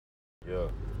Yeah.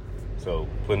 So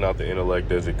putting out the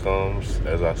intellect as it comes,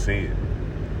 as I see it.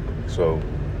 So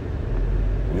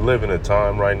we live in a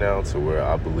time right now to where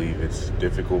I believe it's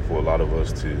difficult for a lot of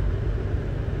us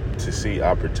to see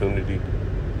opportunity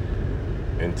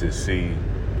and to see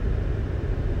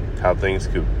how things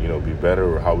could, be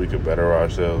better or how we could better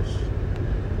ourselves.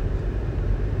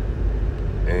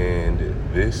 And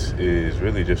this is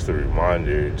really just a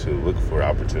reminder to look for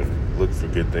opportunity, look for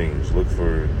good things, look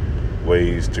for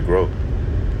ways to grow,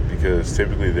 because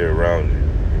typically they're around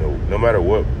you. No matter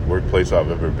what workplace I've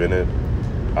ever been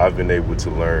in, I've been able to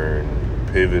learn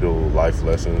pivotal life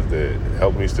lessons that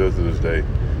help me still to this day.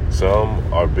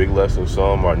 Some are big lessons,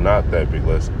 some are not that big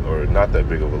lesson or not that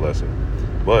big of a lesson,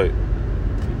 but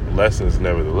lessons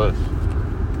nevertheless.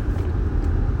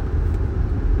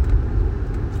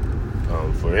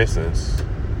 For instance,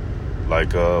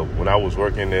 like when I was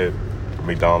working at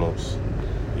McDonald's,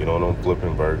 and I'm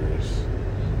flipping burgers,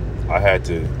 I had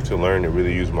to learn to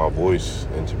really use my voice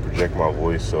and to project my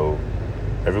voice so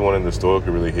everyone in the store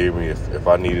could really hear me if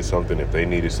I needed something, if they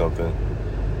needed something.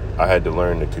 I had to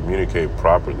learn to communicate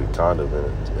properly, kind of,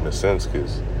 in a sense,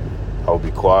 because I would be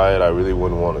quiet. I really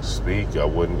wouldn't want to speak. I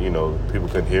wouldn't, people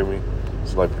couldn't hear me.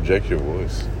 It's like project your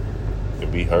voice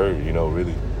and be heard,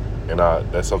 really. And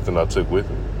that's something I took with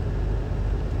me.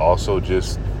 Also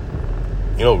just,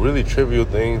 really trivial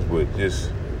things, but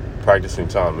just practicing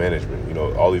time management.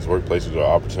 All these workplaces are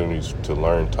opportunities to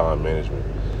learn time management.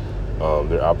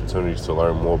 They're opportunities to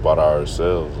learn more about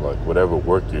ourselves. Like whatever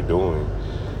work you're doing,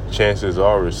 chances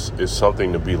are is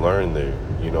something to be learned there.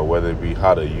 Whether it be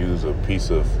how to use a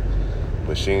piece of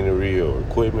machinery or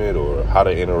equipment or how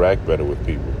to interact better with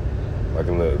people. Like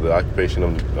in the occupation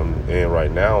I'm in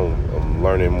right now, I'm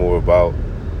learning more about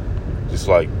just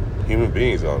like human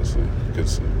beings, honestly.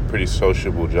 It's a pretty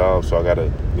sociable job, so I got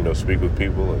to, speak with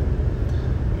people and,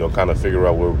 kind of figure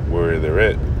out where they're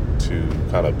at to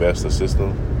kind of best assist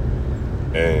them.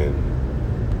 And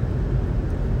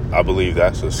I believe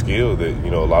that's a skill that,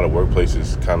 a lot of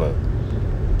workplaces kind of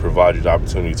provide you the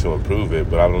opportunity to improve it,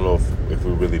 but I don't know if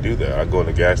we really do that. I go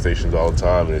into gas stations all the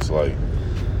time, and it's like,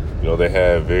 they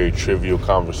have very trivial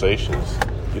conversations.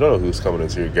 You don't know who's coming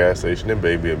into your gas station. There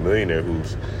may be a millionaire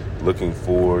who's looking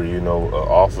for, an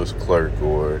office clerk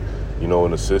or,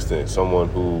 an assistant, someone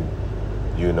who,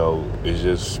 is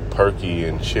just perky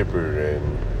and chipper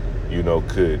and,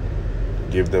 could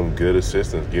give them good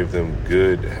assistance, give them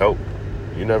good help.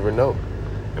 You never know.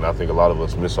 And I think a lot of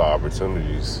us miss our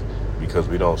opportunities because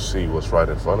we don't see what's right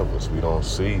in front of us. We don't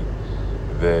see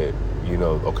that,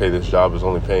 okay, this job is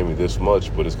only paying me this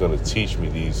much, but it's going to teach me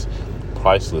these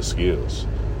priceless skills,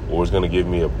 or it's going to give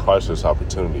me a priceless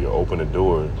opportunity or open a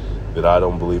door that I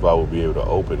don't believe I would be able to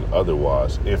open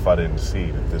otherwise if I didn't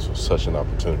see that this was such an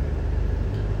opportunity.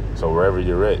 So wherever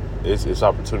you're at, it's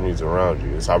opportunities around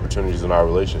you. It's opportunities in our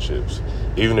relationships.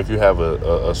 Even if you have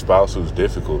a spouse who's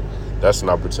difficult, that's an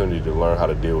opportunity to learn how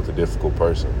to deal with a difficult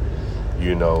person.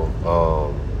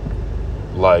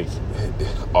 Like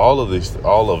all of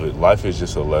it, life is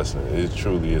just a lesson. It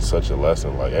truly is such a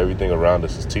lesson. Like everything around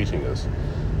us is teaching us.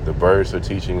 The birds are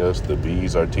teaching us. The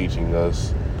bees are teaching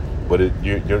us. But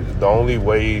you're the only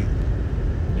way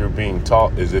you're being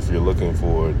taught is if you're looking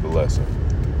for the lesson.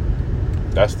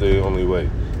 That's the only way.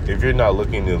 If you're not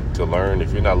looking to learn,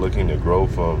 if you're not looking to grow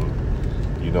from,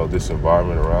 this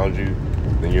environment around you,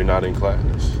 then you're not in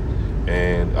class.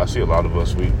 And I see a lot of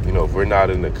us, if we're not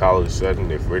in the college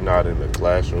setting, if we're not in the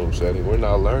classroom setting, we're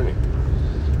not learning.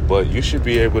 But you should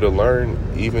be able to learn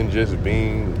even just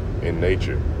being in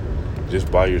nature.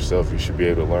 Just by yourself, you should be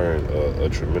able to learn a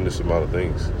tremendous amount of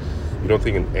things. You don't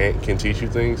think an ant can teach you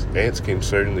things? Ants can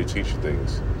certainly teach you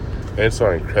things. Ants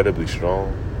are incredibly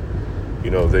strong.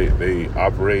 They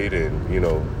operate in,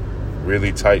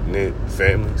 really tight-knit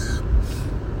families.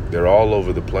 They're all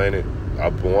over the planet. I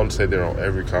want to say they're on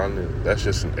every continent. That's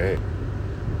just an ant.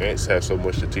 Ants have so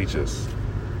much to teach us.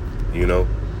 You don't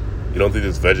think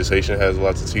this vegetation has a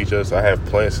lot to teach us? I have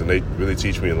plants, and they really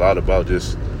teach me a lot about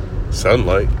just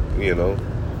sunlight. You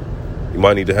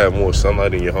might need to have more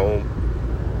sunlight in your home.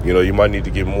 You might need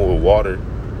to get more water.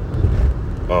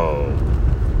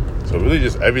 So really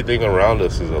just everything around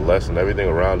us is a lesson. Everything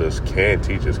around us can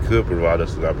teach us, could provide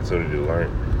us an opportunity to learn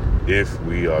if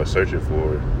we are searching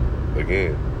for,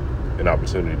 again, an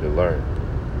opportunity to learn.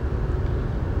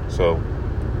 So,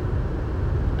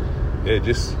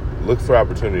 just look for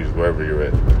opportunities wherever you're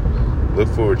at. Look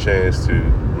for a chance to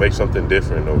make something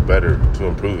different or better to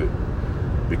improve it.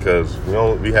 Because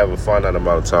we have a finite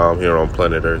amount of time here on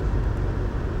planet Earth,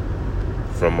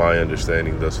 from my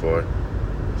understanding thus far.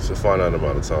 It's a finite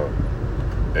amount of time.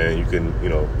 And you can,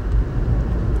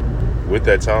 with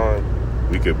that time,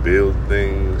 We could build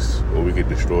things or we could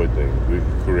destroy things. We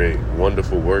could create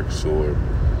wonderful works, or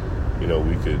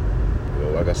we could,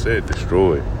 like I said,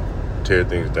 destroy, tear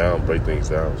things down, break things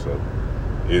down. So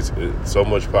it's so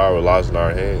much power lies in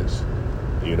our hands,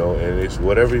 and it's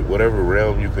whatever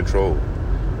realm you control.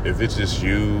 If it's just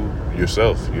you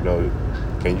yourself,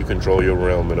 can you control your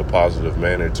realm in a positive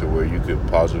manner to where you could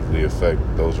positively affect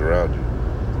those around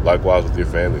you? Likewise with your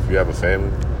family. If you have a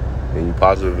family and you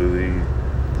positively,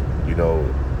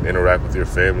 interact with your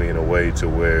family in a way to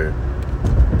where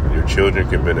your children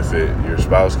can benefit, your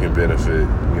spouse can benefit,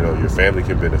 your family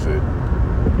can benefit.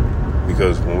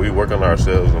 Because when we work on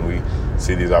ourselves and we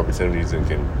see these opportunities and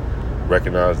can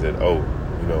recognize that,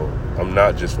 I'm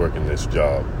not just working this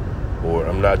job, or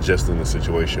I'm not just in this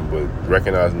situation, but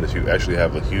recognizing that you actually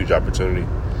have a huge opportunity.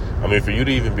 I mean, for you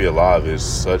to even be alive is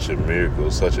such a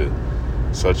miracle, such a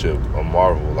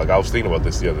marvel. Like, I was thinking about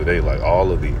this the other day, like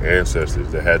all of the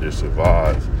ancestors that had to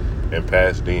survive and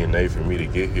pass DNA for me to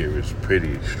get here is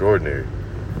pretty extraordinary.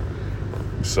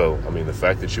 So, I mean, the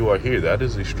fact that you are here, that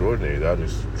is extraordinary. That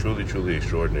is truly, truly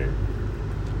extraordinary.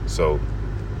 So,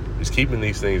 just keeping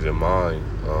these things in mind,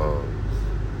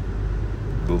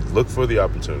 look for the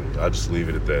opportunity. I'll just leave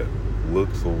it at that. Look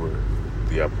for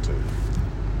the opportunity.